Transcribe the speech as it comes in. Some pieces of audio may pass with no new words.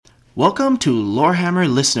Welcome to Lorehammer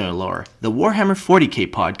Listener Lore, the Warhammer 40k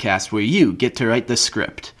podcast where you get to write the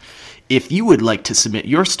script. If you would like to submit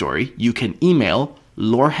your story, you can email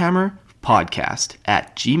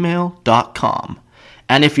lorehammerpodcast@gmail.com.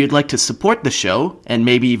 And if you'd like to support the show and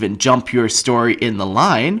maybe even jump your story in the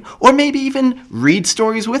line, or maybe even read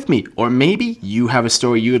stories with me, or maybe you have a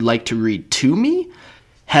story you would like to read to me,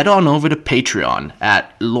 head on over to Patreon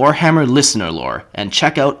at Lorehammer Listener Lore and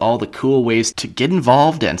check out all the cool ways to get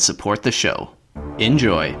involved and support the show.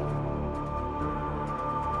 Enjoy.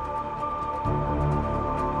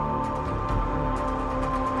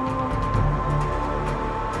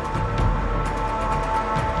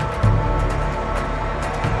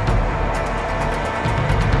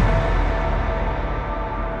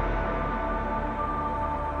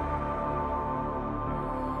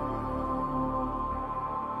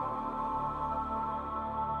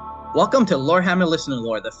 Welcome to Lorehammer Listener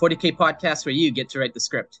Lore, the 40k podcast where you get to write the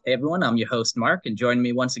script. Hey everyone, I'm your host Mark, and joining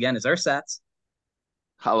me once again is Ursats.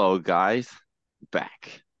 Hello guys,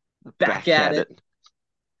 back at it.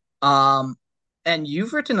 And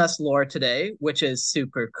you've written us lore today, which is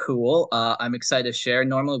super cool. I'm excited to share.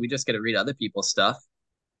 Normally we just get to read other people's stuff.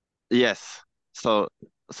 Yes, so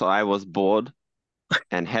I was bored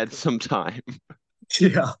and had some time.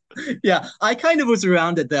 Yeah. I kind of was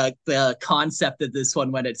around at the concept of this one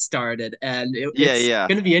when it started, and it's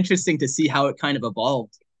going to be interesting to see how it kind of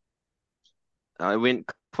evolved. I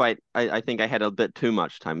think I had a bit too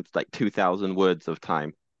much time. It's like 2,000 words of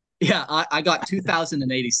time. Yeah, I got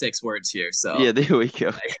 2,086 words here, so... Yeah, there we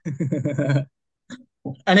go.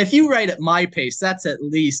 And if you write at my pace, that's at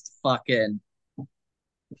least fucking...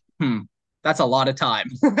 That's a lot of time.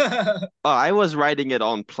 I was writing it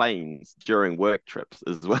on planes during work trips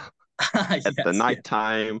as well. At the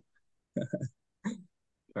nighttime.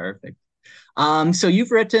 Perfect. So you've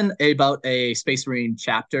written about a Space Marine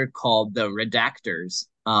chapter called the Redactors.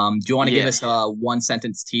 Do you want to give us a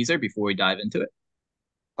one-sentence teaser before we dive into it?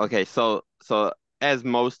 Okay, so as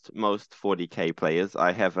most 40k players,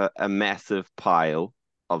 I have a massive pile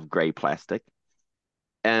of grey plastic.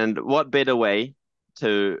 And what better way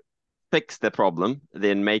to fix the problem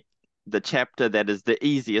than make the chapter that is the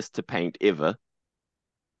easiest to paint ever.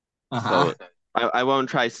 So I won't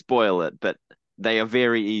try spoil it, but they are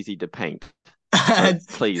very easy to paint. So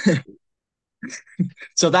please.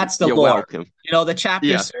 So that's the You're lore. Welcome. You know, the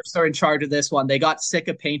chapter serfs are in charge of this one. They got sick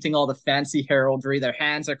of painting all the fancy heraldry. Their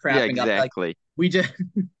hands are crapping up. Like, we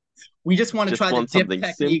just want to try the dip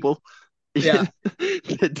technique. Simple. Yeah.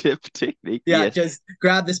 The dip technique. Yeah, just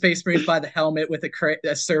grab the Space Marines by the helmet with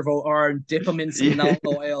a servo arm, dip them in some null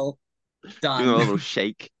oil. Done. Do a little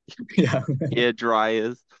shake. Yeah. Hair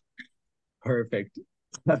dryers. Perfect.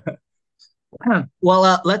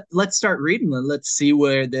 Well, let's start reading. Let's see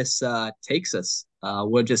where this takes us.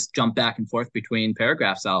 We'll just jump back and forth between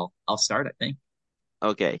paragraphs. I'll start, I think.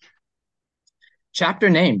 Okay. Chapter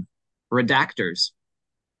name: Redactors.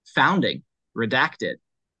 Founding: redacted.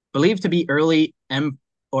 Believed to be early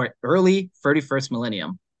 31st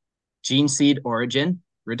millennium. Gene seed origin: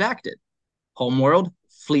 redacted. Homeworld: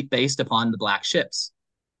 fleet based upon the black ships.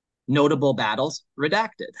 Notable battles: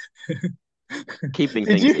 redacted. Keeping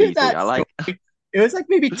things easy. I like. It was like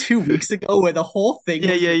maybe 2 weeks ago where the whole thing.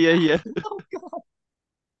 Yeah. Oh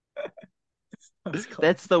God.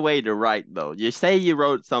 That's the way to write, though. You say you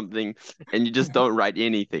wrote something and you just don't write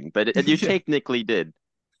anything, but you technically did.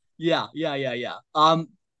 Yeah.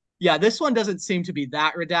 Yeah, this one doesn't seem to be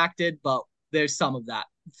that redacted, but there's some of that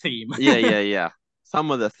theme. Yeah.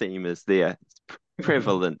 Some of the theme is there. It's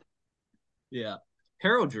prevalent. Yeah.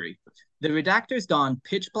 Heraldry. The redactors don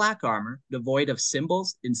pitch black armor, devoid of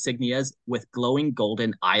symbols, insignias, with glowing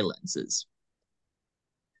golden eye lenses.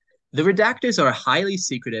 The redactors are a highly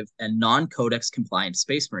secretive and non-codex compliant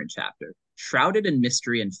Space Marine chapter, shrouded in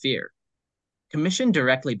mystery and fear. Commissioned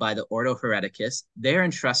directly by the Ordo Hereticus, they are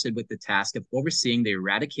entrusted with the task of overseeing the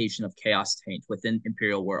eradication of chaos taint within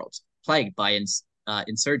Imperial worlds, plagued by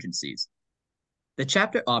insurgencies. The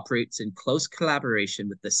chapter operates in close collaboration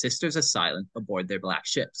with the Sisters of Silence aboard their black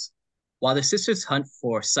ships. While the Sisters hunt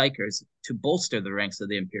for psychers to bolster the ranks of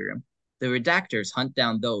the Imperium, the Redactors hunt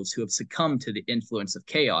down those who have succumbed to the influence of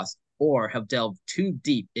chaos or have delved too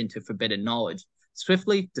deep into forbidden knowledge,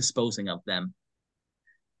 swiftly disposing of them.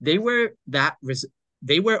 They wear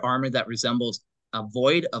armor that resembles a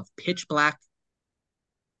void of pitch black,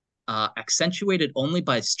 accentuated only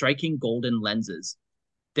by striking golden lenses.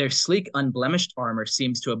 Their sleek, unblemished armor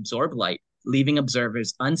seems to absorb light, leaving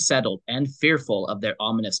observers unsettled and fearful of their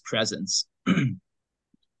ominous presence.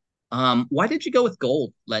 Why did you go with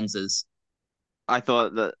gold lenses? I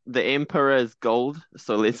thought that the Emperor is gold,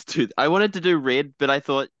 so let's do. I wanted to do red, but I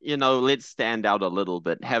thought, let's stand out a little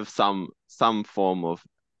bit, have some form of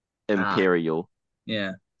Ah, imperial.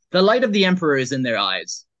 yeah. The light of the Emperor is in their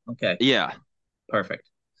eyes. Okay, Yeah, perfect.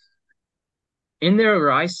 In their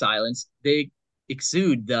awry silence, they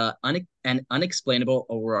exude an unexplainable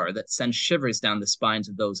aurora that sends shivers down the spines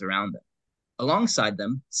of those around them. Alongside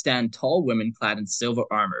them stand tall women clad in silver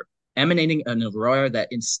armor, emanating an aurora that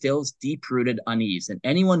instills deep-rooted unease in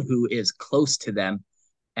anyone who is close to them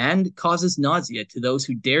and causes nausea to those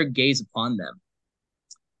who dare gaze upon them.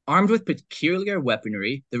 Armed with peculiar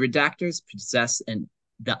weaponry, the Redactors possess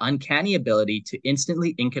the uncanny ability to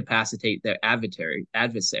instantly incapacitate their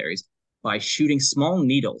adversaries by shooting small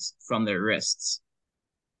needles from their wrists.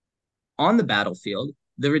 On the battlefield,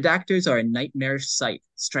 the Redactors are a nightmarish sight,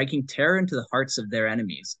 striking terror into the hearts of their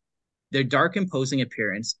enemies. Their dark, imposing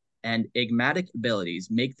appearance and enigmatic abilities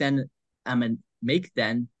make them an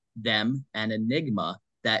enigma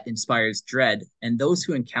that inspires dread, and those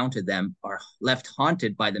who encounter them are left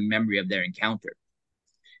haunted by the memory of their encounter.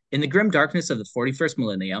 In the grim darkness of the 41st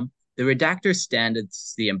millennium, the Redactor stand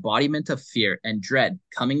as the embodiment of fear and dread,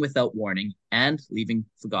 coming without warning and leaving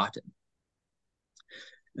forgotten.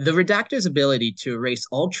 The Redactor's ability to erase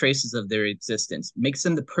all traces of their existence makes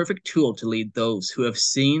them the perfect tool to lead those who have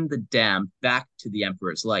seen the damned back to the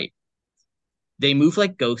Emperor's light. They move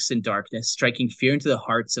like ghosts in darkness, striking fear into the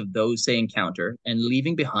hearts of those they encounter and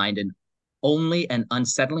leaving behind only an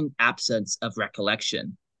unsettling absence of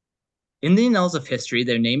recollection. In the annals of history,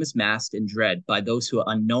 their name is masked in dread by those who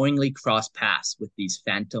unknowingly cross paths with these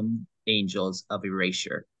phantom angels of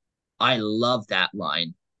erasure. I love that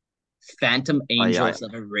line. Phantom I angels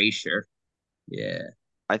of erasure. Yeah.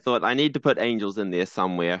 I thought I need to put angels in there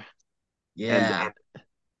somewhere, and Yeah.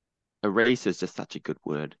 erase is just such a good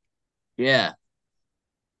word. Yeah.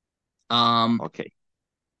 Um, Okay,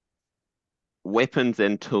 weapons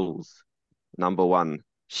and tools. Number one,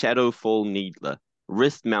 Shadowfall Needler,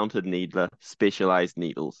 wrist-mounted needler, specialized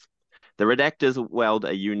needles. The Redactors wield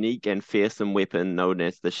a unique and fearsome weapon known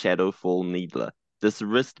as the Shadowfall Needler. This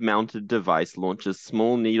wrist-mounted device launches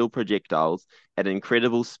small needle projectiles at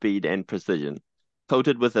incredible speed and precision.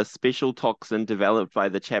 Coated with a special toxin developed by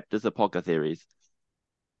the chapter's apothecaries,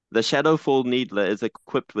 the Shadowfall Needler is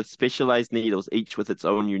equipped with specialized needles, each with its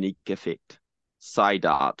own unique effect. Side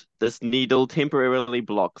art. This needle temporarily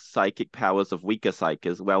blocks psychic powers of weaker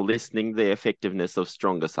psykers while lessening the effectiveness of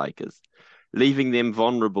stronger psykers, leaving them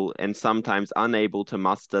vulnerable and sometimes unable to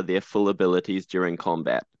muster their full abilities during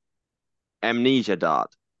combat. Amnesia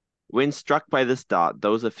dart. When struck by this dart,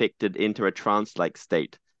 those affected enter a trance-like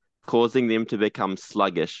state, causing them to become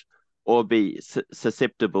sluggish or be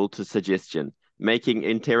susceptible to suggestion, making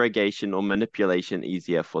interrogation or manipulation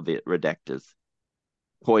easier for the Redactors.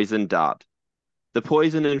 Poison dart. The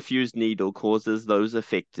poison-infused needle causes those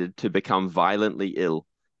affected to become violently ill,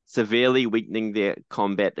 severely weakening their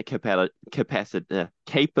combat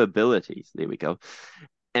capabilities, there we go,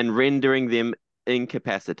 and rendering them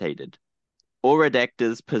incapacitated. All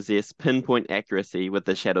Redactors possess pinpoint accuracy with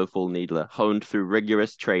the Shadowfall Needler, honed through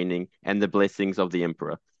rigorous training and the blessings of the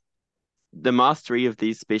Emperor. The mastery of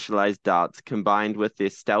these specialized darts, combined with their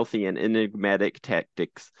stealthy and enigmatic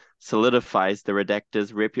tactics, solidifies the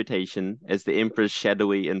Redactors' reputation as the Emperor's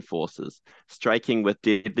shadowy enforcers, striking with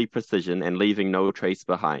deadly precision and leaving no trace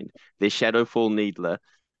behind. Their Shadowfall Needler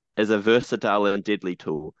is a versatile and deadly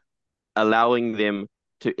tool, allowing them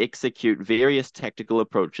to execute various tactical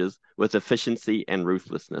approaches with efficiency and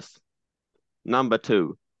ruthlessness. Number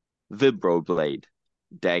two, Vibroblade,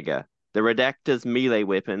 dagger. The Redactor's melee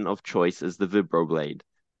weapon of choice is the Vibroblade,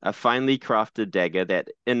 a finely crafted dagger that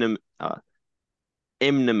emanates.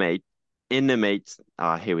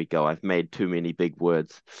 Here we go. I've made too many big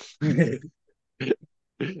words.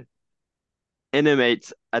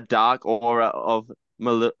 Animates a dark aura of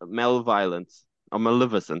malevolence or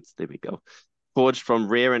maleficence. There we go. Forged from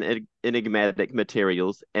rare and enigmatic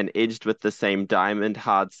materials and edged with the same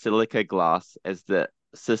diamond-hard silica glass as the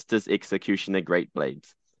Sisters' Executioner Great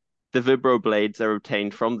Blades. The Vibro Blades are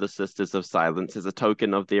obtained from the Sisters of Silence as a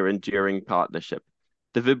token of their enduring partnership.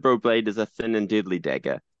 The Vibro Blade is a thin and deadly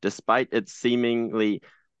dagger. Despite its seemingly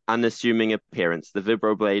unassuming appearance, the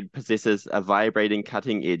Vibro Blade possesses a vibrating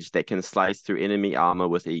cutting edge that can slice through enemy armor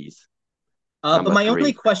with ease. but Number my only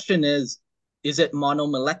three. question is it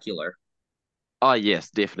monomolecular? Oh, yes,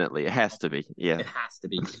 definitely. It has to be. Yeah. It has to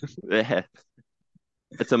be.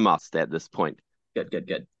 It's a must at this point. Good, good,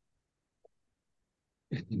 good.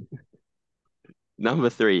 Number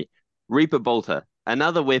three, Reaper Bolter.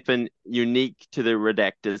 Another weapon unique to the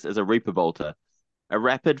Redactors is a Reaper Bolter, a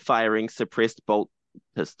rapid-firing suppressed bolt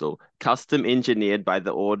pistol, custom engineered by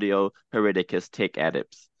the Audio Hereticus tech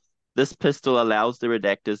adepts. This pistol allows the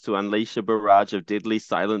Redactors to unleash a barrage of deadly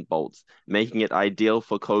silent bolts, making it ideal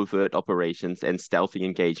for covert operations and stealthy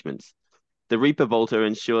engagements. The Reaper Bolter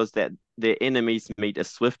ensures that their enemies meet a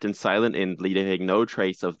swift and silent end, leaving no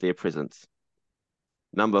trace of their presence.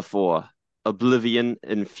 Number 4, Oblivion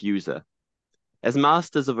Infuser. As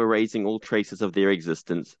masters of erasing all traces of their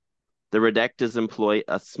existence, the Redactors employ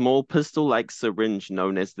a small pistol-like syringe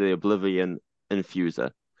known as the Oblivion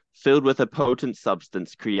Infuser. Filled with a potent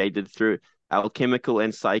substance created through alchemical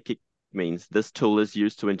and psychic means, this tool is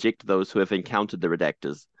used to inject those who have encountered the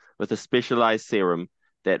Redactors with a specialized serum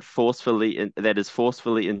that is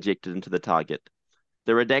forcefully injected into the target.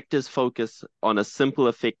 The Redactors focus on a simple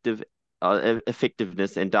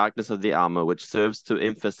effectiveness and darkness of the armor, which serves to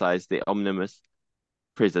emphasize their ominous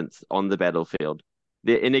presence on the battlefield.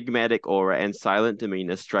 Their enigmatic aura and silent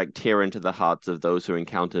demeanor strike terror into the hearts of those who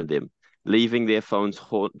encounter them, leaving their foes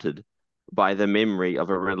haunted by the memory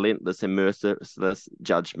of a relentless and merciless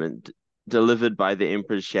judgment delivered by the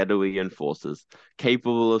Emperor's shadowy enforcers,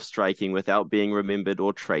 capable of striking without being remembered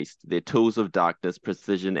or traced. Their tools of darkness,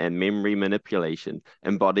 precision, and memory manipulation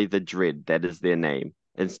embody the dread that is their name,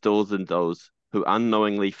 instills in those who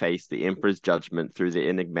unknowingly face the Emperor's judgment through their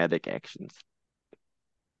enigmatic actions.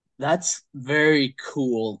 That's very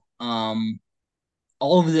cool. All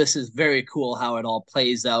of this is very cool how it all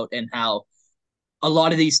plays out and how a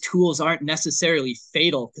lot of these tools aren't necessarily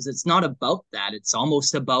fatal because it's not about that. It's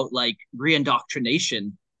almost about like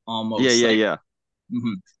reindoctrination almost. Yeah.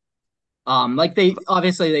 Like they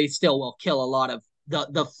obviously they still will kill a lot of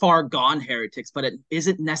the far gone heretics, but it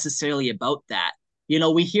isn't necessarily about that. You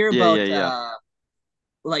know, we hear about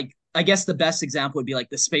like I guess the best example would be like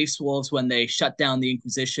the Space Wolves when they shut down the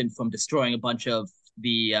Inquisition from destroying a bunch of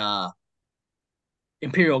the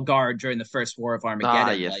Imperial Guard during the First War of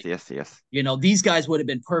Armageddon. Yes. You know, these guys would have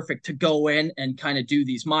been perfect to go in and kind of do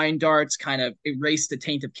these mind darts, kind of erase the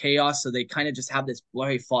taint of chaos. So they kind of just have this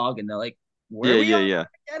blurry fog and they're like, where are we on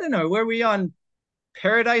Armageddon or where are we on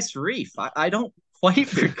Paradise Reef? I don't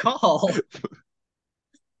quite recall.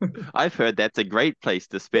 I've heard that's a great place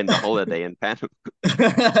to spend a holiday in Panama.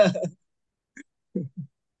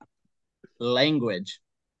 Language.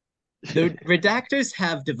 The Redactors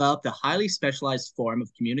have developed a highly specialized form of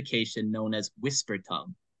communication known as whisper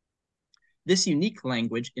tongue. This unique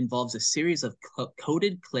language involves a series of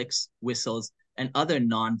coded clicks, whistles, and other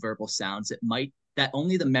non-verbal sounds that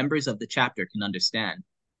only the members of the chapter can understand.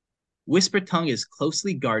 Whisper tongue is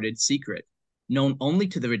closely guarded secret, known only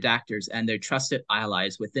to the Redactors and their trusted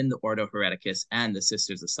allies within the Ordo Hereticus and the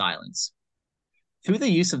Sisters of Silence. Through the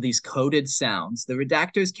use of these coded sounds, the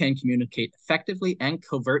Redactors can communicate effectively and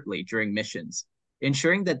covertly during missions,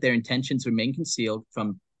 ensuring that their intentions remain concealed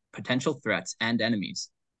from potential threats and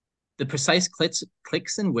enemies. The precise clicks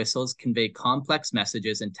and whistles convey complex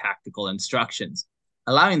messages and tactical instructions,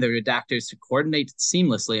 allowing the Redactors to coordinate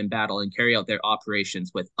seamlessly in battle and carry out their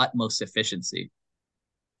operations with utmost efficiency.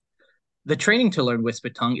 The training to learn Whisper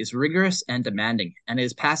Tongue is rigorous and demanding, and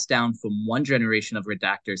is passed down from one generation of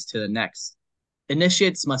Redactors to the next.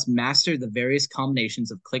 Initiates must master the various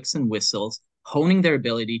combinations of clicks and whistles, honing their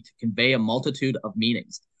ability to convey a multitude of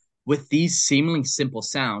meanings. With these seemingly simple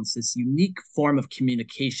sounds, this unique form of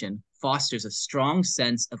communication fosters a strong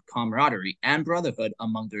sense of camaraderie and brotherhood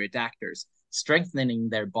among the Redactors, strengthening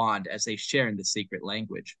their bond as they share in the secret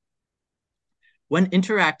language. When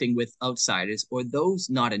interacting with outsiders or those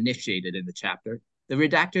not initiated in the chapter, the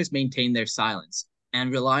Redactors maintain their silence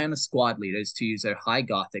and rely on the squad leaders to use their high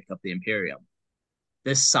Gothic of the Imperium.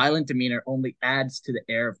 This silent demeanor only adds to the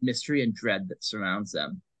air of mystery and dread that surrounds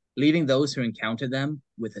them, leaving those who encounter them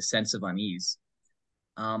with a sense of unease.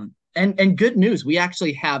 And good news, we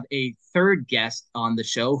actually have a third guest on the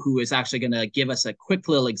show who is actually going to give us a quick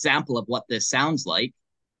little example of what this sounds like.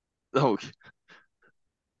 Oh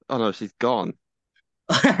no, she's gone.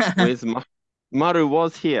 Where's Maru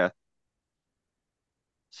was here.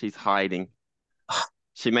 She's hiding.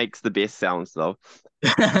 She makes the best sounds though.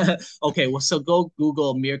 Okay, well, so go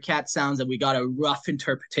Google meerkat sounds and we got a rough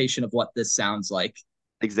interpretation of what this sounds like.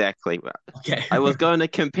 Exactly. Okay. I was going to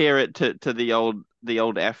compare it to the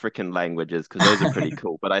old African languages because those are pretty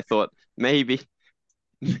cool, but I thought maybe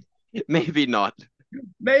not.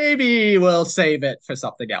 Maybe we'll save it for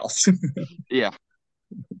something else. Yeah.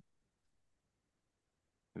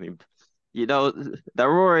 I mean,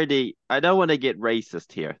 they're already. I don't want to get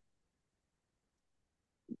racist here.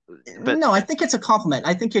 But no, I think it's a compliment.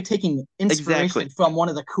 I think you're taking inspiration from one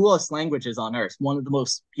of the coolest languages on Earth, one of the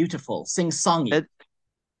most beautiful, sing-songy.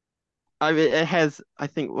 I mean, it has, I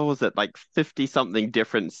think, what was it, like 50 something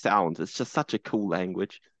different sounds. It's just such a cool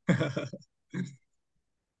language.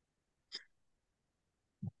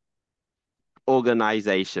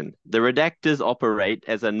 Organization. The Redactors operate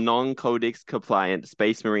as a non-codex compliant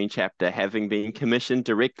Space Marine chapter, having been commissioned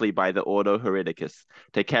directly by the Ordo Hereticus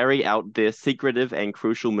to carry out their secretive and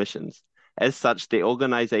crucial missions. As such, the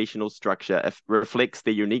organizational structure reflects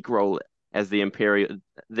their unique role as the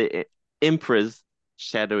Emperor's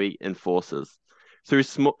shadowy enforcers.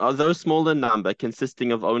 Although small in number,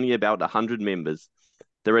 consisting of only about 100 members,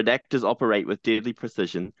 the Redactors operate with deadly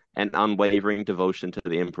precision and unwavering devotion to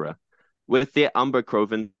the Emperor. With their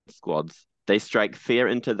Umbercroven squads, they strike fear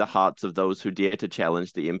into the hearts of those who dare to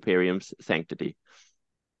challenge the Imperium's sanctity.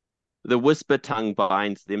 The whisper tongue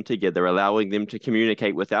binds them together, allowing them to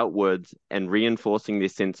communicate without words and reinforcing their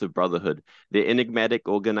sense of brotherhood. Their enigmatic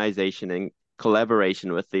organization and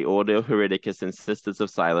collaboration with the Ordo Hereticus and Sisters of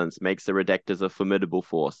Silence makes the Redactors a formidable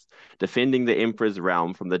force, defending the Emperor's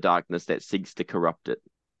realm from the darkness that seeks to corrupt it.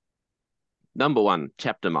 Number 1,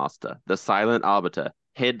 Chapter Master, the Silent Arbiter,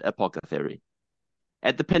 Head Apothecary.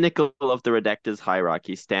 At the pinnacle of the Redactors'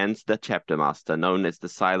 hierarchy stands the Chapter Master, known as the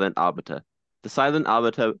Silent Arbiter. The Silent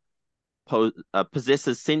Arbiter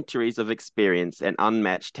possesses centuries of experience and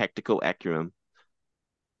unmatched tactical acumen.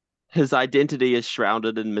 His identity is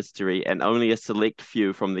shrouded in mystery, and only a select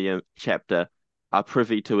few from the chapter are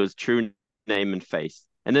privy to his true name and face.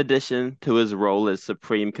 In addition to his role as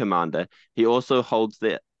Supreme Commander, he also holds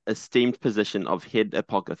the esteemed position of Head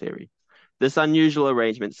Apothecary. This unusual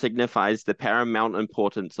arrangement signifies the paramount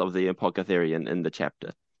importance of the apothecarian in the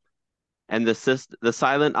chapter, and the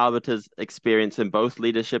Silent Arbiter's experience in both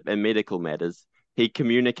leadership and medical matters. He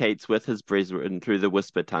communicates with his brethren through the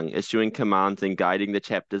whisper tongue, issuing commands and guiding the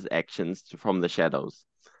chapter's actions from the shadows.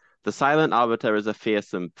 The Silent Arbiter is a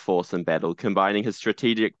fearsome force in battle, combining his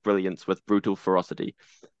strategic brilliance with brutal ferocity.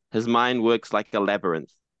 His mind works like a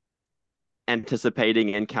labyrinth,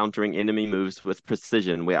 anticipating and countering enemy moves with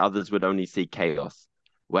precision where others would only see chaos.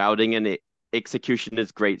 Wielding an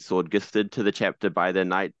executioner's greatsword gifted to the chapter by the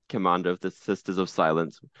Knight Commander of the Sisters of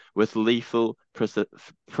Silence with lethal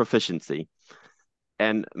proficiency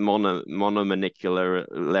and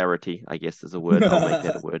monomanicularity, I guess is a word. I'll make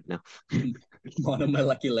that a word now.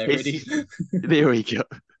 Monomolecularity. There we go.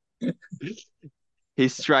 He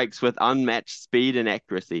strikes with unmatched speed and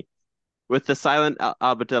accuracy. With the Silent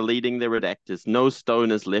Arbiter leading the Redactors, no stone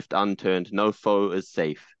is left unturned, no foe is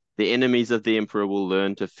safe. The enemies of the Emperor will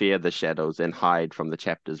learn to fear the shadows and hide from the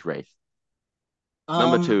chapter's wrath.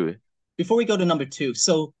 Number 2. Before we go to number 2,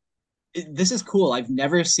 so this is cool. I've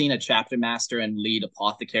never seen a chapter master and lead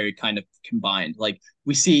apothecary kind of combined. Like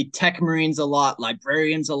we see tech marines a lot,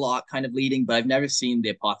 librarians a lot kind of leading, but I've never seen the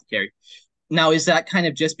apothecary. Now, is that kind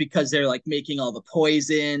of just because they're like making all the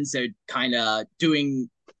poisons, they're kind of doing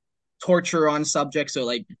torture on subjects, or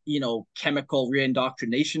like, chemical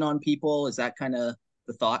reindoctrination on people? Is that kind of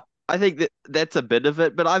the thought? I think that's a bit of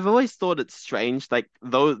it, but I've always thought it's strange. Like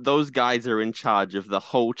those guys are in charge of the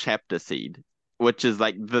whole chapter seed, which is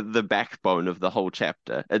like the backbone of the whole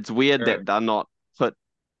chapter. It's weird Sure. that they're not put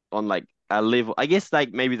on like a level. I guess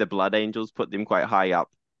like maybe the Blood Angels put them quite high up,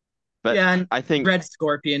 but Yeah, and I think Red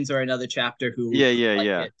Scorpions are another chapter who yeah, could yeah, like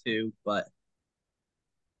yeah. it too, but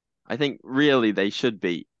I think really they should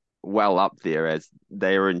be well up there as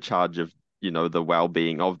they are in charge of, the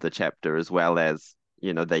well-being of the chapter as well as,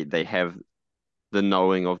 they have the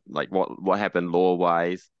knowing of like what happened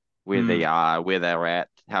lore-wise, where they hmm, are, where they're at,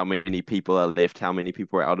 how many people are left, how many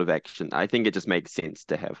people are out of action. I think it just makes sense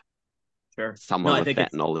to have sure. No, someone with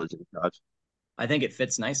that knowledge in charge. I think it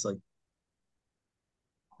fits nicely.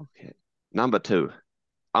 Okay. Number 2,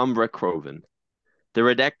 Umbra Croven. The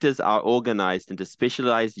Redactors are organized into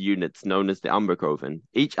specialized units known as the Umbercroven.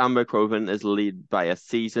 Each Umbercroven is led by a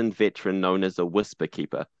seasoned veteran known as a Whispered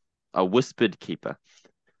Keeper,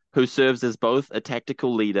 who serves as both a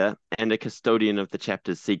tactical leader and a custodian of the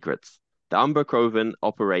chapter's secrets. The Umbercroven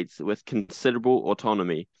operates with considerable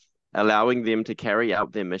autonomy, allowing them to carry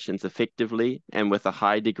out their missions effectively and with a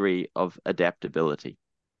high degree of adaptability.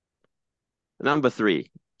 Number 3,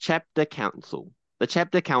 Chapter Council. The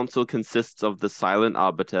Chapter Council consists of the Silent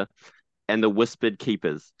Arbiter and the Whispered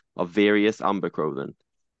Keepers of various Umbercroven.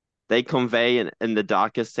 They convey in the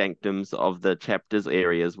darkest sanctums of the chapter's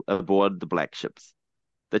areas aboard the black ships.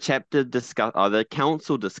 The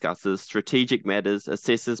council discusses strategic matters,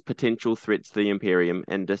 assesses potential threats to the Imperium,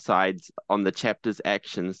 and decides on the chapter's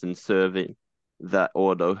actions in serving the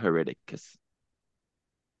Ordo Hereticus.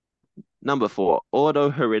 Number 4,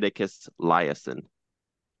 Ordo Hereticus Liason.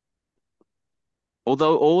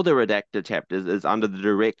 Although all the Redactor chapters is under the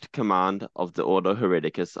direct command of the Ordo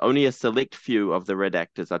Hereticus, only a select few of the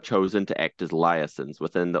Redactors are chosen to act as liaisons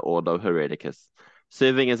within the Ordo Hereticus,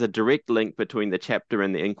 serving as a direct link between the chapter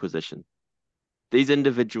and the Inquisition. These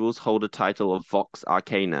individuals hold a title of Vox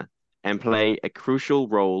Arcana and play a crucial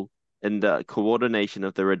role in the coordination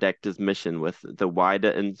of the Redactor's mission with the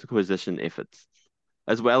wider Inquisition efforts,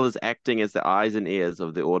 as well as acting as the eyes and ears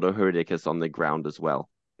of the Ordo Hereticus on the ground as well.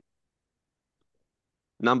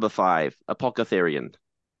 Number 5, Apothecarian.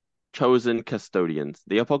 Chosen Custodians.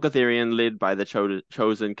 The Apothecarian, led by the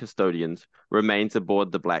chosen Custodians, remains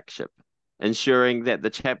aboard the Black Ship, ensuring that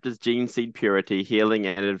the chapter's gene seed purity, healing,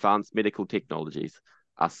 and advanced medical technologies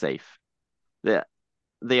are safe. The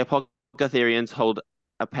Apothecarians hold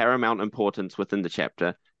a paramount importance within the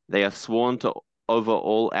chapter. They are sworn to over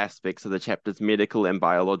all aspects of the chapter's medical and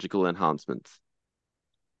biological enhancements.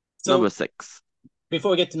 Number So 6.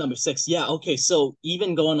 before we get to number 6, yeah, okay. So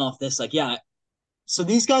even going off this, like, yeah, so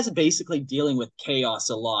these guys are basically dealing with chaos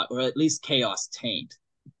a lot, or at least chaos taint.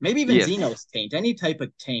 Maybe even Yes, Xenos taint, any type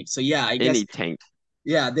of taint. So yeah, I guess any taint.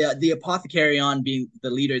 yeah, the apothecarion being the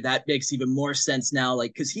leader, that makes even more sense now,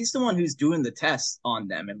 like because he's the one who's doing the tests on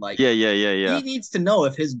them, and like Yeah. he needs to know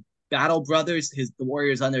if his battle brothers, the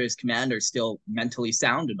warriors under his command, are still mentally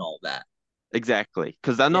sound and all that. Exactly.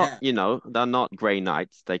 Because they're not, Yeah. they're not Grey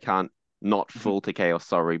Knights. They can't not fall to chaos.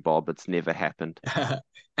 Sorry, Bob, it's never happened.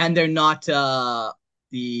 And they're not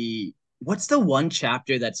the what's the one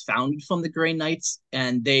chapter that's founded from the Grey Knights,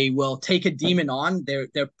 and they will take a demon on. They're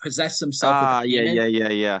possess themselves with a Ah,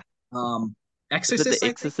 demon. yeah. Um, Is it Exorcist, the I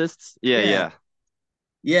think. Exorcists? Yeah, Yeah,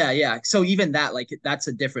 yeah. yeah. So even that, like, that's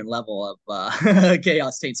a different level of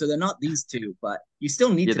chaos state. So they're not these two, but you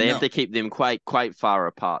still need Yeah, to they have know. to keep them quite far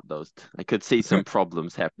apart, those. I could see some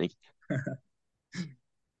problems happening.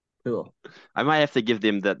 Cool. I might have to give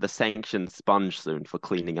them the sanctioned sponge soon for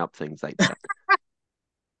cleaning up things like that.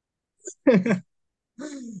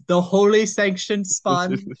 The holy sanctioned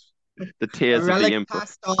sponge, The a tears of the relic emperor.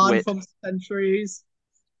 passed on Sweat. from centuries.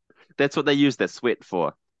 That's what they use their sweat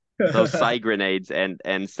for. Those psi grenades and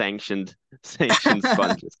sanctioned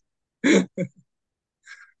sponges. Oh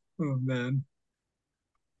man.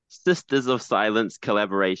 Sisters of Silence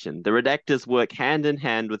collaboration. The Redactors work hand in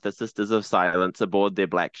hand with the Sisters of Silence aboard their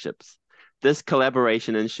black ships. This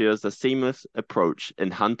collaboration ensures a seamless approach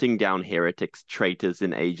in hunting down heretics, traitors,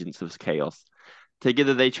 and agents of chaos.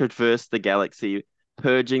 Together they traverse the galaxy,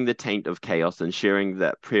 purging the taint of chaos, ensuring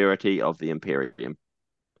the purity of the Imperium.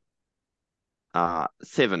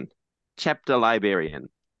 7. Chapter Librarian,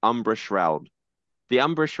 Umbra Shroud. The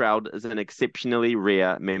Umbra Shroud is an exceptionally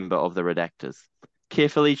rare member of the Redactors,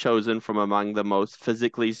 carefully chosen from among the most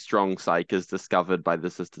physically strong psychers discovered by the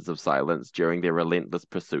Sisters of Silence during their relentless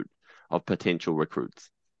pursuit of potential recruits.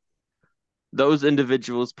 Those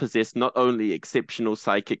individuals possess not only exceptional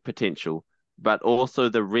psychic potential, but also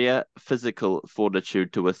the rare physical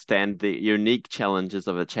fortitude to withstand the unique challenges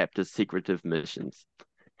of a chapter's secretive missions.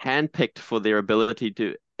 Handpicked for their ability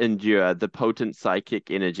to endure the potent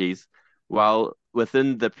psychic energies while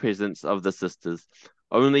within the presence of the sisters.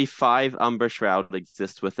 Only 5 Umbra Shroud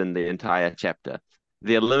exist within the entire chapter.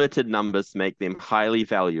 Their limited numbers make them highly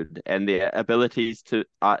valued, and their abilities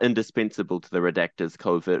are indispensable to the Redactors'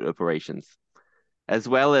 covert operations, as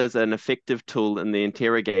well as an effective tool in the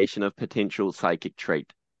interrogation of potential psychic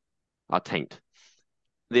taint.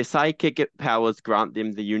 Their psychic powers grant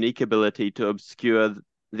them the unique ability to obscure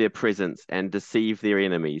their presence and deceive their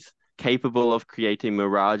enemies. Capable of creating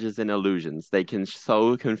mirages and illusions, they can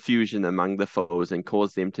sow confusion among the foes and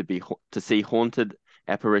cause them to see haunted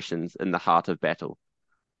apparitions in the heart of battle.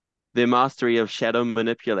 Their mastery of shadow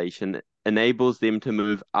manipulation enables them to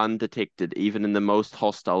move undetected even in the most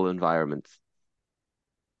hostile environments.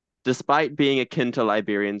 Despite being akin to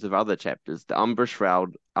Liberians of other chapters, the Umbra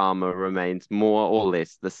Shroud armor remains more or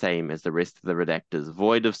less the same as the rest of the Redactors,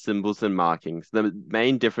 void of symbols and markings. The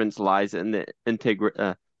main difference lies in the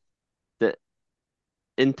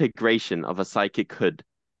integration of a psychic hood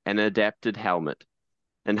and an adapted helmet,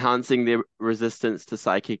 enhancing their resistance to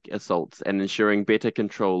psychic assaults and ensuring better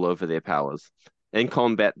control over their powers. In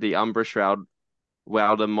combat, the Umbra Shroud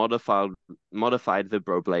Wilder modified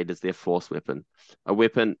Vibroblade as their force weapon, a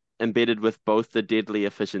weapon embedded with both the deadly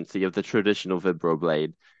efficiency of the traditional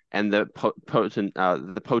Vibroblade and the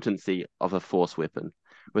potency of a force weapon.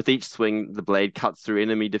 With each swing, the blade cuts through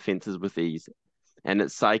enemy defenses with ease, and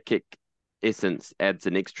its psychic essence adds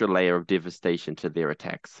an extra layer of devastation to their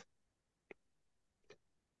attacks.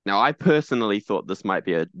 Now, I personally thought this might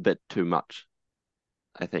be a bit too much.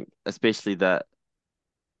 I think, especially the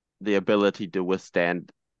ability to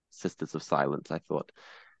withstand Sisters of Silence, I thought.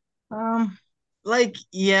 Um, Like,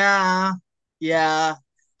 yeah, yeah.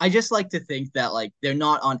 I just like to think that like they're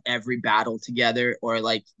not on every battle together, or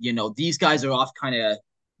like, these guys are off kind of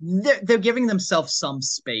they're giving themselves some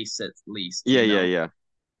space at least, Yeah, yeah, yeah.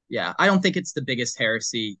 Yeah, I don't think it's the biggest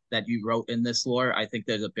heresy that you wrote in this lore. I think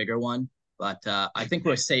there's a bigger one, but I think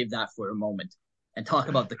we'll save that for a moment and talk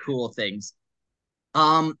about the cool things.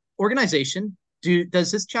 Organization.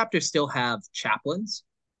 Does this chapter still have chaplains?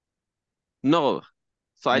 No,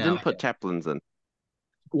 so I No. didn't put chaplains in.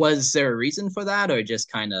 Was there a reason for that, or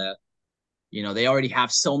just kind of, they already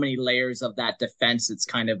have so many layers of that defense, it's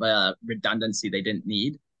kind of a redundancy they didn't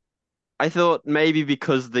need? I thought maybe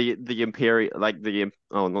because the Imperium, like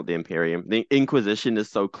oh, not the Imperium, the Inquisition is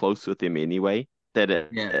so close with them anyway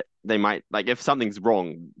that Yeah, they might, like, if something's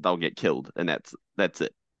wrong, they'll get killed, and that's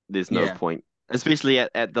it. There's no yeah, point, especially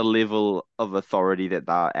at the level of authority that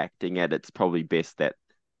they're acting at. It's probably best that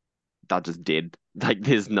they're just dead. Like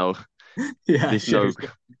yeah, there's sure, no.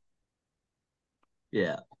 sure.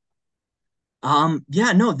 Yeah.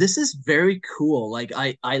 Yeah, no, this is very cool. Like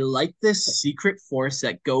I like this secret force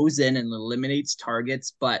that goes in and eliminates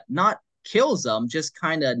targets, but not kills them, just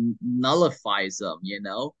kind of nullifies them.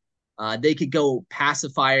 They could go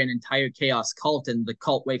pacify an entire chaos cult, and the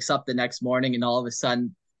cult wakes up the next morning and all of a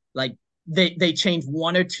sudden, like, they change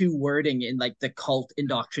one or two wording in like the cult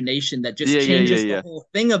indoctrination that just Yeah, yeah, yeah, changes the yeah. whole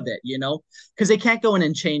thing of it. Because they can't go in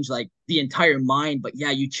and change like the entire mind, but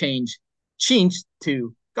yeah, you change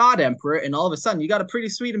to God Emperor, and all of a sudden you got a pretty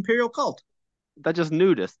sweet Imperial cult. They're just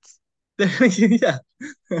nudists. Yeah,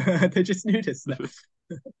 they're just nudists now.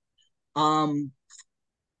 Um,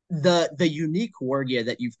 the unique war gear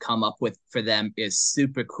that you've come up with for them is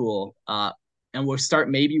super cool. And we'll start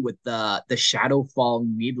maybe with the Shadowfall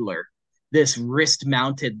Needler, this wrist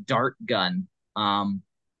mounted dart gun.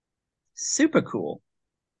 Super cool.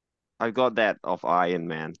 I got that off Iron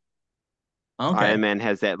Man. Iron Okay. Man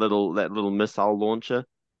has that little missile launcher.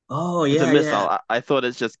 Oh It's a yeah, missile. yeah, I thought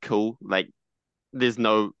it's just cool. Like, there's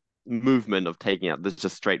no movement of taking it. There's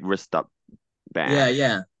just straight wrist up, yeah, bam.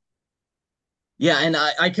 yeah. Yeah, and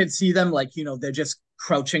I could see them like, they're just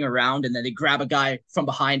crouching around and then they grab a guy from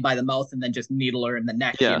behind by the mouth and then just needle her in the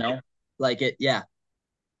neck. Yeah, Like it, yeah.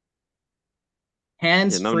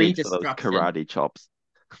 yeah. No Hands-free need for those destruction. karate chops.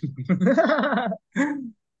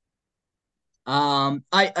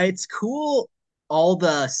 I it's cool all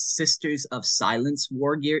the Sisters of Silence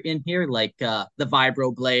war gear in here, like the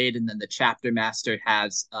Vibro blade, and then the chapter master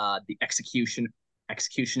has the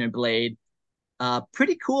executioner blade.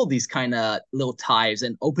 Pretty cool, these kind of little ties,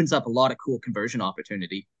 and opens up a lot of cool conversion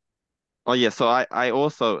opportunity. Oh yeah. So I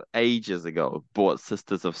also ages ago bought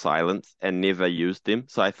Sisters of Silence and never used them.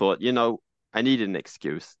 So I thought, I need an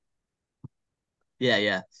excuse. Yeah,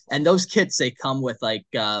 yeah. And those kits, they come with like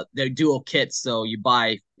they're dual kits, so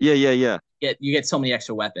Yeah, yeah, yeah. you get so many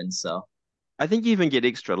extra weapons. So, I think you even get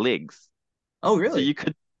extra legs. oh So really? you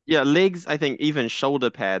could, yeah, legs. I think even shoulder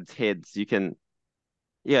pads, heads. You can.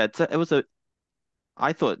 Yeah, it was a.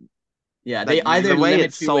 I thought, Yeah, they like, either the way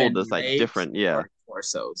it's limit you sold in is like legs different. Yeah, or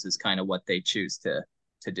torsos is kind of what they choose to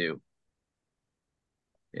do.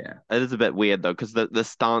 Yeah. it is a bit weird though, because the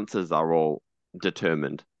stances are all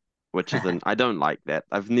determined, which isn't. I don't like that.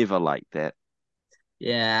 I've never liked that.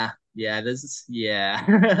 Yeah, yeah, this is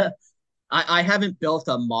yeah. I haven't built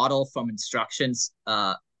a model from instructions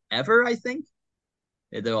ever, I think.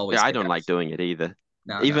 They're Yeah, always I don't like chaos. doing it either.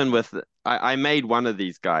 No, no. Even with I made one of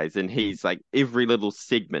these guys, and he's like every little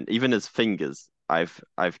segment, even his fingers, I've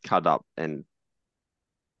cut up and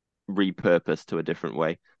repurposed to a different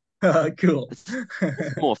way. Cool. It's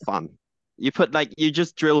more fun. You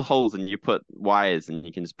just drill holes and you put wires and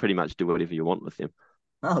you can just pretty much do whatever you want with them.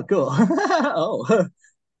 Oh, cool. Oh.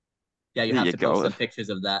 Yeah, you There have you to post go. some pictures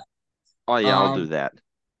of that. Oh yeah, I'll do Um that.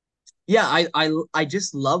 yeah, I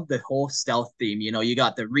just love the whole stealth theme. You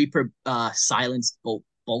got the Reaper silenced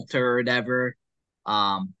bolter or whatever.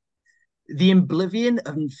 Um the Oblivion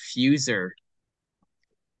Infuser.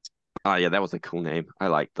 Oh yeah, that was a cool name. I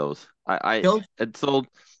like those. I Build it's all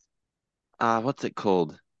what's it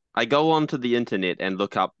called? I go onto the internet and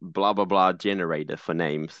look up blah blah blah generator for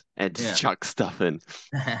names and just yeah. chuck stuff in.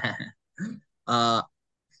 uh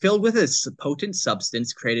Filled with a potent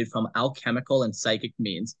substance created from alchemical and psychic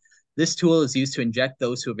means. This tool is used to inject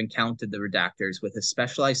those who have encountered the redactors with a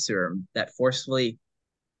specialized serum that forcefully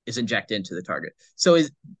is injected into the target. So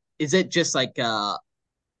is it just like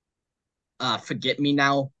forget me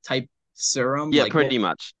now type serum? Yeah, Like what? pretty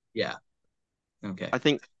much. Yeah. Okay. I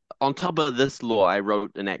think on top of this law, I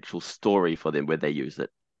wrote an actual story for them where they use it.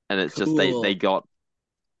 And it's just they Cool. got,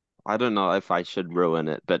 I don't know if I should ruin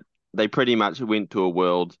it, but they pretty much went to a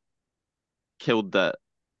world, killed the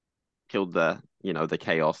the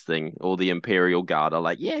chaos thing. All the Imperial Guard are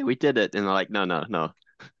like, yeah, we did it. And they're like, no, no, no.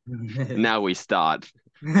 Now we start.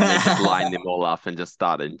 And they just line them all up and just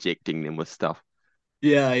start injecting them with stuff.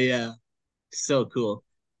 Yeah, yeah. So cool.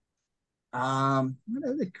 What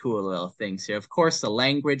other cool little things here? Of course, the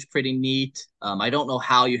language pretty neat. I don't know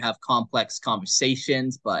how you have complex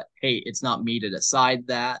conversations, but hey, it's not me to decide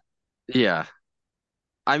that. Yeah.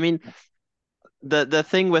 I mean, the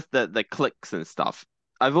thing with the clicks and stuff,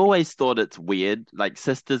 I've always thought it's weird, like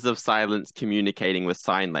Sisters of Silence communicating with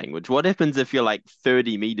sign language. What happens if you're like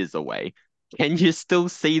 30 meters away? Can you still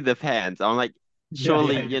see the hands? I'm like, Yeah,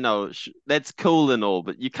 surely, yeah, that's cool and all,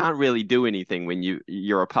 but you can't really do anything when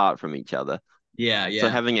you're apart from each other. yeah, So yeah,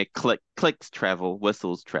 having a clicks travel,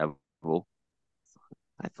 whistles travel.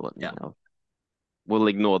 I thought, yeah. we'll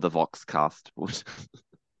ignore the Vox cast.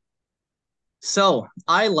 So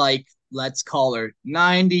I like, let's call her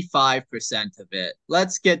 95% of it.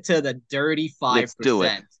 Let's get to the dirty Let's do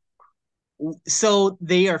it. 5%. So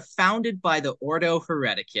they are founded by the Ordo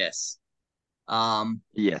Hereticus. Um,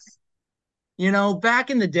 Yes.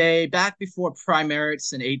 Back in the day, back before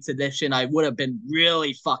Primaris and 8th edition, I would have been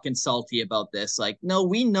really fucking salty about this. Like, no,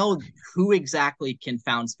 we know who exactly can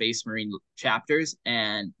found Space Marine chapters,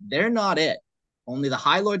 and they're not it. Only the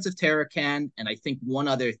High Lords of Terra can, and I think one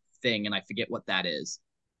other thing, and I forget what that is.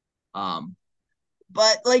 Um,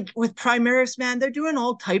 but like with Primaris, man, they're doing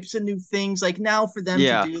all types of new things. Like now for them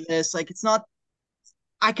to Yeah. do this, like it's not.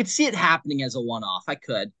 I could see it happening as a one-off. I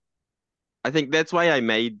could. I think that's why I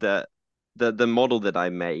made the model that I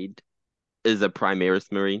made is a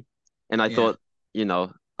Primaris Marine. And I Yeah, thought,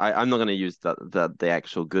 I'm not gonna use the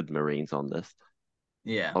actual good Marines on this.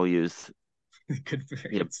 yeah. I'll use Good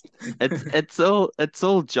Yep. variants. It's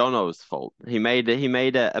all Jono's fault. He made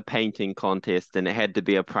a painting contest and it had to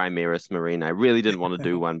be a Primaris Marine. I really didn't want to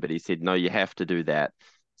do one, but he said, no, you have to do that.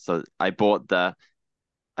 So I bought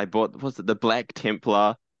was it the Black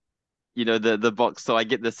Templar, the box, so I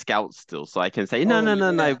get the scouts still, so I can say, no, Oh no,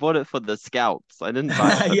 no, no, I yeah. bought it for the scouts. I didn't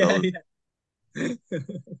buy it for Yeah, those. yeah.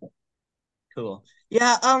 Cool.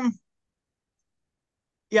 Yeah,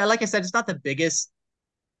 yeah, like I said, it's not the biggest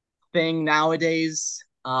thing nowadays.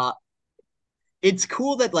 It's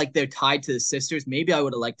cool that like they're tied to the sisters. Maybe I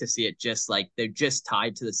would have liked to see it just like they're just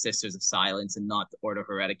tied to the Sisters of Silence and not the Order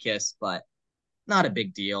Hereticus, but not a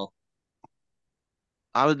big deal.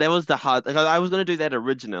 That was the hard. Like, I was gonna do that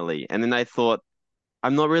originally, and then I thought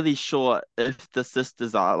I'm not really sure if the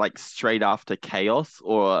sisters are like straight after chaos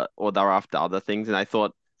or they're after other things, and I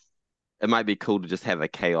thought it might be cool to just have a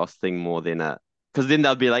chaos thing more than a because then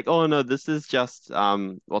they'll be like, oh no, this is just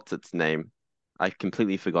what's its name? I've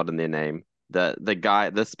completely forgotten their name.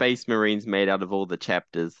 The Space Marines made out of all the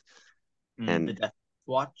chapters The and Death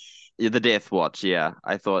Watch. yeah, the Death Watch. Yeah,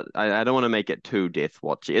 I thought I don't want to make it too Death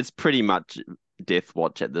Watchy. It's pretty much Death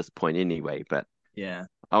Watch at this point anyway, but Yeah.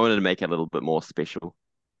 I wanted to make it a little bit more special.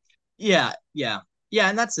 Yeah, yeah. Yeah,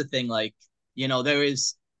 and that's the thing, like, there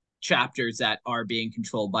is chapters that are being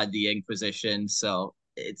controlled by the Inquisition, so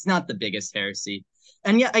it's not the biggest heresy.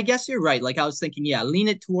 And yeah, I guess you're right. Like I was thinking, yeah, lean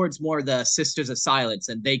it towards more the Sisters of Silence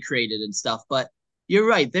and they created and stuff, but you're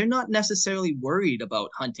right. They're not necessarily worried about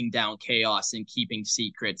hunting down chaos and keeping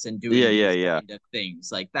secrets and Yeah, doing yeah, these yeah. kind of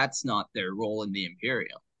things. Like that's not their role in the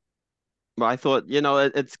Imperial. But I thought,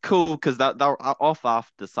 it's cool because they're off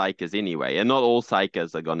after psychers anyway, and not all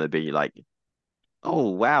psychers are gonna be like, oh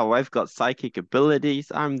wow, I've got psychic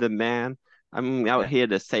abilities. I'm the man. I'm out Yeah. here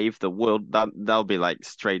to save the world. They'll be like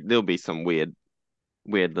straight. There'll be some weird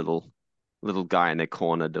little guy in a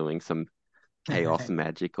corner doing some chaos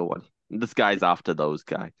magic or what. This guy's after those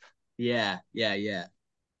guys. Yeah, yeah, yeah.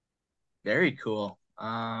 Very cool.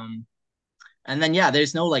 And then yeah,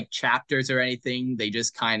 there's no like chapters or anything. They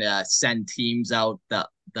just kind of send teams out. The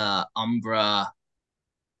The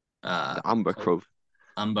uh Umber Crow.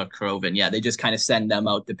 Umbra Croven. Yeah, they just kind of send them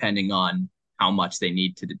out depending on how much they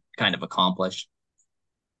need to kind of accomplish.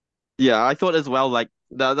 Yeah, I thought as well, like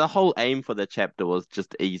the whole aim for the chapter was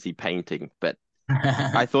just easy painting, but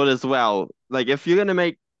I thought as well, like if you're gonna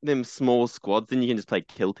make them small squads, then you can just play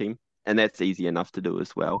kill team, and that's easy enough to do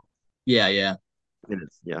as well. Yeah, yeah, And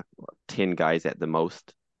it's what, 10 guys at the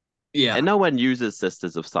most, yeah, and no one uses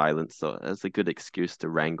Sisters of Silence, so it's a good excuse to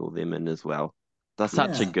wrangle them in as well. They're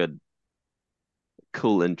such a yeah, good,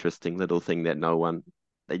 cool, interesting little thing that no one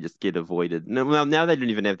they just get avoided. No, well, now they don't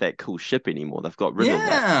even have that cool ship anymore. They've got rid of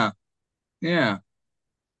that. yeah, yeah.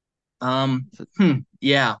 So,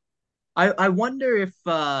 Yeah. I wonder if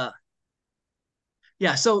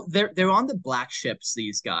yeah, so they're on the black ships,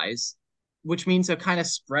 these guys, which means they're kind of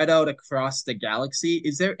spread out across the galaxy.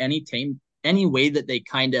 Is there any way that they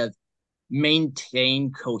kind of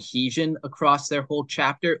maintain cohesion across their whole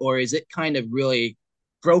chapter, or is it kind of really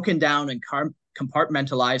broken down and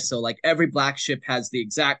compartmentalized? So like every black ship has the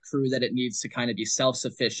exact crew that it needs to kind of be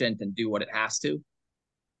self-sufficient and do what it has to.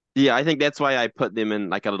 Yeah, I think that's why I put them in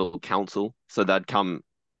like a little council. So they'd come,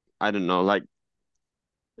 I don't know, like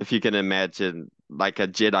if you can imagine like a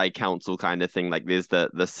Jedi council kind of thing, like there's the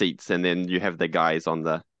seats and then you have the guys on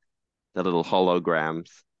the little holograms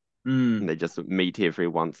and Mm, they just meet every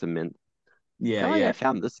once a minute. yeah, Oh yeah, yeah, I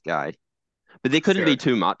found this guy. But there couldn't be fair.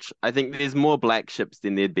 too much. I think there's more black ships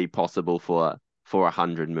than there'd be possible for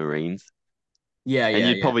 100 Marines. Yeah, And yeah,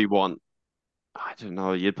 you'd yeah, probably want, I don't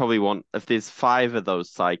know, you'd probably want if there's five of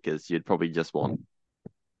those psychers, you'd probably just want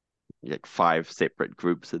like five separate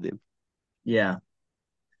groups of them. yeah.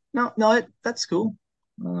 No, no, that's cool.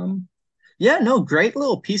 Um, yeah, no, great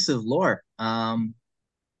little piece of lore.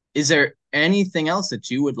 Is there anything else that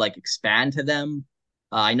you would like expand to them?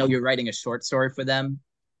 I know you're writing a short story for them.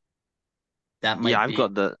 That Yeah, might I've be,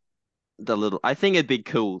 got the little. I think it'd be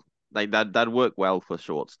cool. Like that'd work well for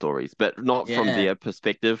short stories, but not from yeah. their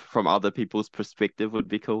perspective. From other people's perspective would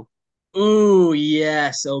be cool. Ooh,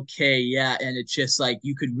 yes, okay, yeah, and it's just like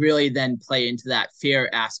you could really then play into that fear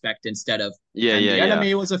aspect instead of, Yeah, and yeah, the yeah.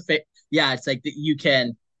 enemy was a fa yeah, it's like that you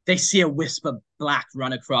can they see a wisp of black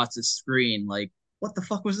run across the screen, like what the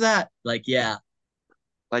fuck was that? Like, yeah,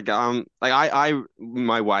 Like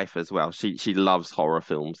my wife as well. She loves horror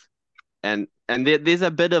films, and there's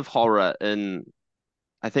a bit of horror in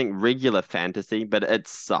I think regular fantasy, but it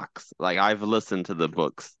sucks. Like I've listened to the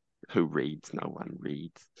books. Who reads? No one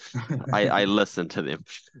reads. I listen to them,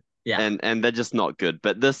 yeah, and they're just not good.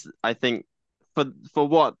 But this, I think, for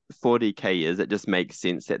what 40K is, it just makes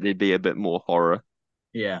sense that there'd be a bit more horror.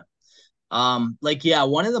 yeah. Like yeah,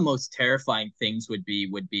 one of the most terrifying things would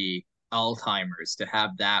be Alzheimer's to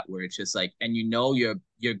have that where it's just like, and you know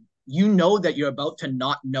that you're about to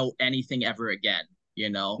not know anything ever again, you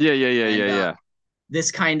know, Yeah, yeah, yeah, yeah, and yeah.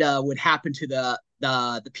 this kind of would happen to the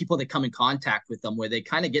people that come in contact with them, where they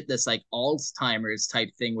kind of get this like Alzheimer's type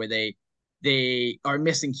thing where they are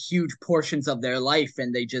missing huge portions of their life,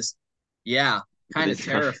 and they just yeah, kind of This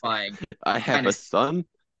guy, terrifying. I You have kind a of son.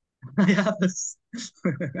 yeah,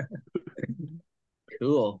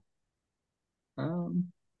 cool.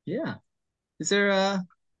 Um, yeah. Is there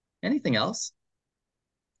anything else?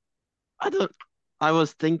 I don't. I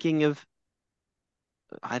was thinking of.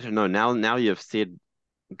 I don't know. Now you've said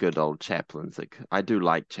good old chaplains. Like I do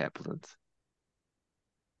like chaplains.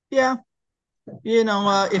 Yeah, you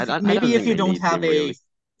know, if I don't maybe if think you they don't need have them a really.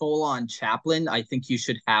 full-on chaplain, I think you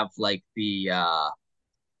should have like the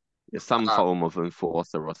Some uh form of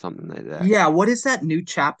enforcer or something like that. yeah, what is that new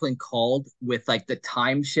chaplain called with like the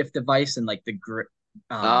time shift device and like the grip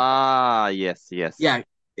uh Ah, yes, yes. yeah,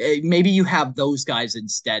 maybe you have those guys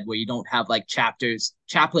instead where you don't have like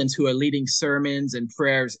chaplains who are leading sermons and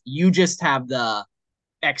prayers. You just have the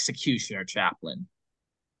executioner chaplain.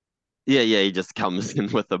 Yeah, yeah. He just comes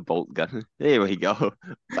in with a bolt gun. There we go.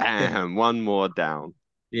 Bam. One more down.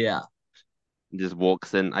 Yeah. He just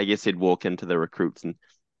walks in. I guess he'd walk into the recruits and.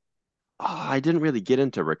 Oh, I didn't really get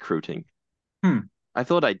into recruiting. Hmm. I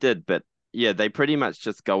thought I did, but yeah, they pretty much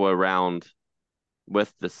just go around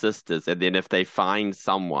with the sisters, and then if they find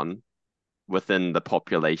someone within the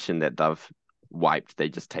population that they've wiped, they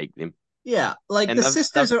just take them. Yeah, like And the they've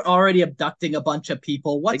sisters are already abducting a bunch of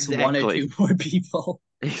people. What's one or exactly, two more people?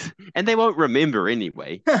 and they won't remember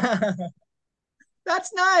anyway.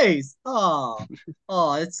 That's nice. Oh,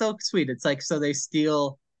 oh, it's so sweet. It's like so they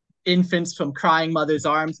steal infants from crying mothers'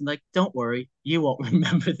 arms and like, don't worry, you won't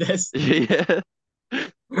remember this. Yeah,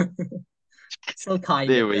 So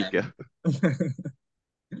kind there of we them. go.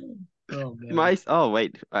 Oh man. My oh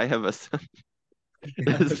wait, I have a son.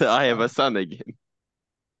 I have a son again.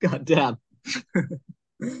 God damn.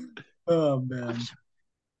 Oh man.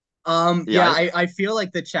 Yeah, Yeah, I feel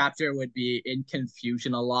like the chapter would be in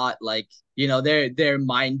confusion a lot. Like, you know, they're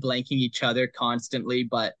mind blanking each other constantly,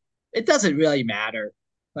 but it doesn't really matter.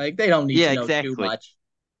 Like they don't need yeah, to know too exactly. much.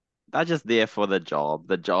 They're just there for the job.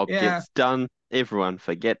 The job Yeah, gets done. Everyone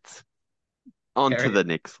forgets. On to carry the it.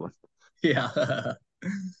 next one. Yeah.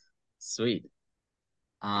 Sweet.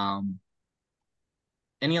 Um,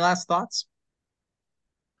 any last thoughts?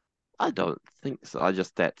 I don't think so. I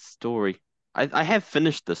just that story. I have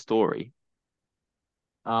finished the story.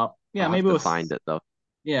 Yeah, I'll have maybe to with find it though.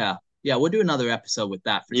 yeah, yeah, we'll do another episode with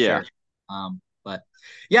that for Yeah. sure. But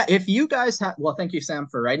yeah, if you guys have well, thank you, Sam,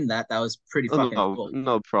 for writing that. That was pretty Oh, fucking no, cool.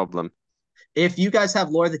 no problem. If you guys have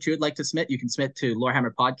lore that you would like to submit, you can submit to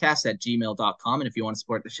lorehammerpodcast@gmail.com. And if you want to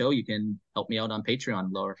support the show, you can help me out on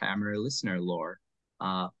Patreon, Lorehammer Listener Lore.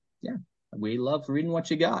 Uh, yeah, we love reading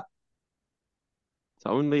what you got. It's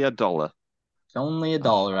only $1. It's only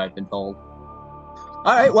 $1, I've been told. All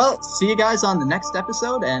right, well, see you guys on the next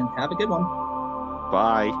episode, and have a good one.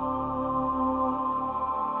 Bye.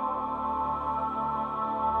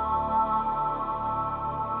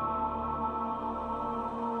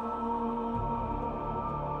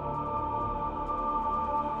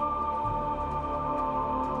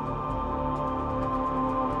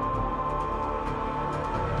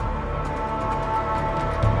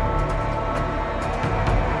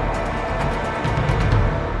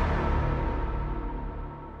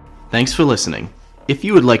 Thanks for listening. If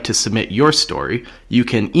you would like to submit your story, you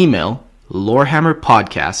can email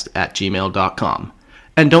lorehammerpodcast@gmail.com.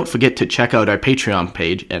 And don't forget to check out our Patreon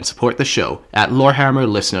page and support the show at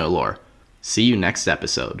Lorehammer Listener Lore. See you next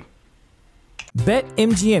episode.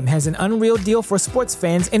 BetMGM has an unreal deal for sports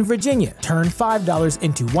fans in Virginia. Turn $5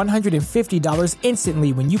 into $150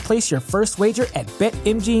 instantly when you place your first wager at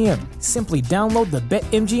BetMGM. Simply download the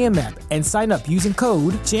BetMGM app and sign up using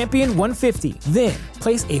code Champion150. Then,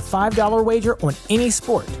 place a $5 wager on any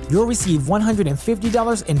sport. You'll receive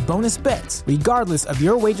 $150 in bonus bets, regardless of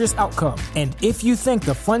your wager's outcome. And if you think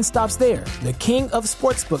the fun stops there, the king of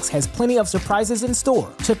sportsbooks has plenty of surprises in store.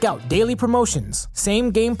 Check out daily promotions,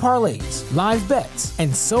 same-game parlays, live bets,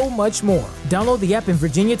 and so much more. Download the app in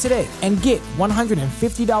Virginia today and get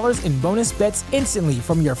 $150 in bonus bets instantly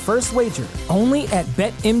from your first wager. Only at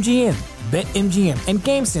BetMGM. BetMGM and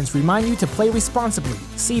GameSense remind you to play responsibly.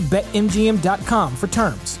 See BetMGM.com for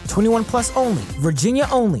terms. 21 plus only. Virginia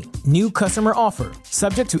only. New customer offer.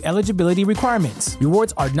 Subject to eligibility requirements.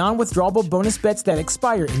 Rewards are non-withdrawable bonus bets that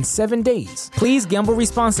expire in 7 days. Please gamble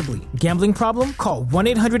responsibly. Gambling problem? Call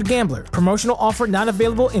 1-800-GAMBLER. Promotional offer not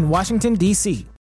available in Washington, D.C.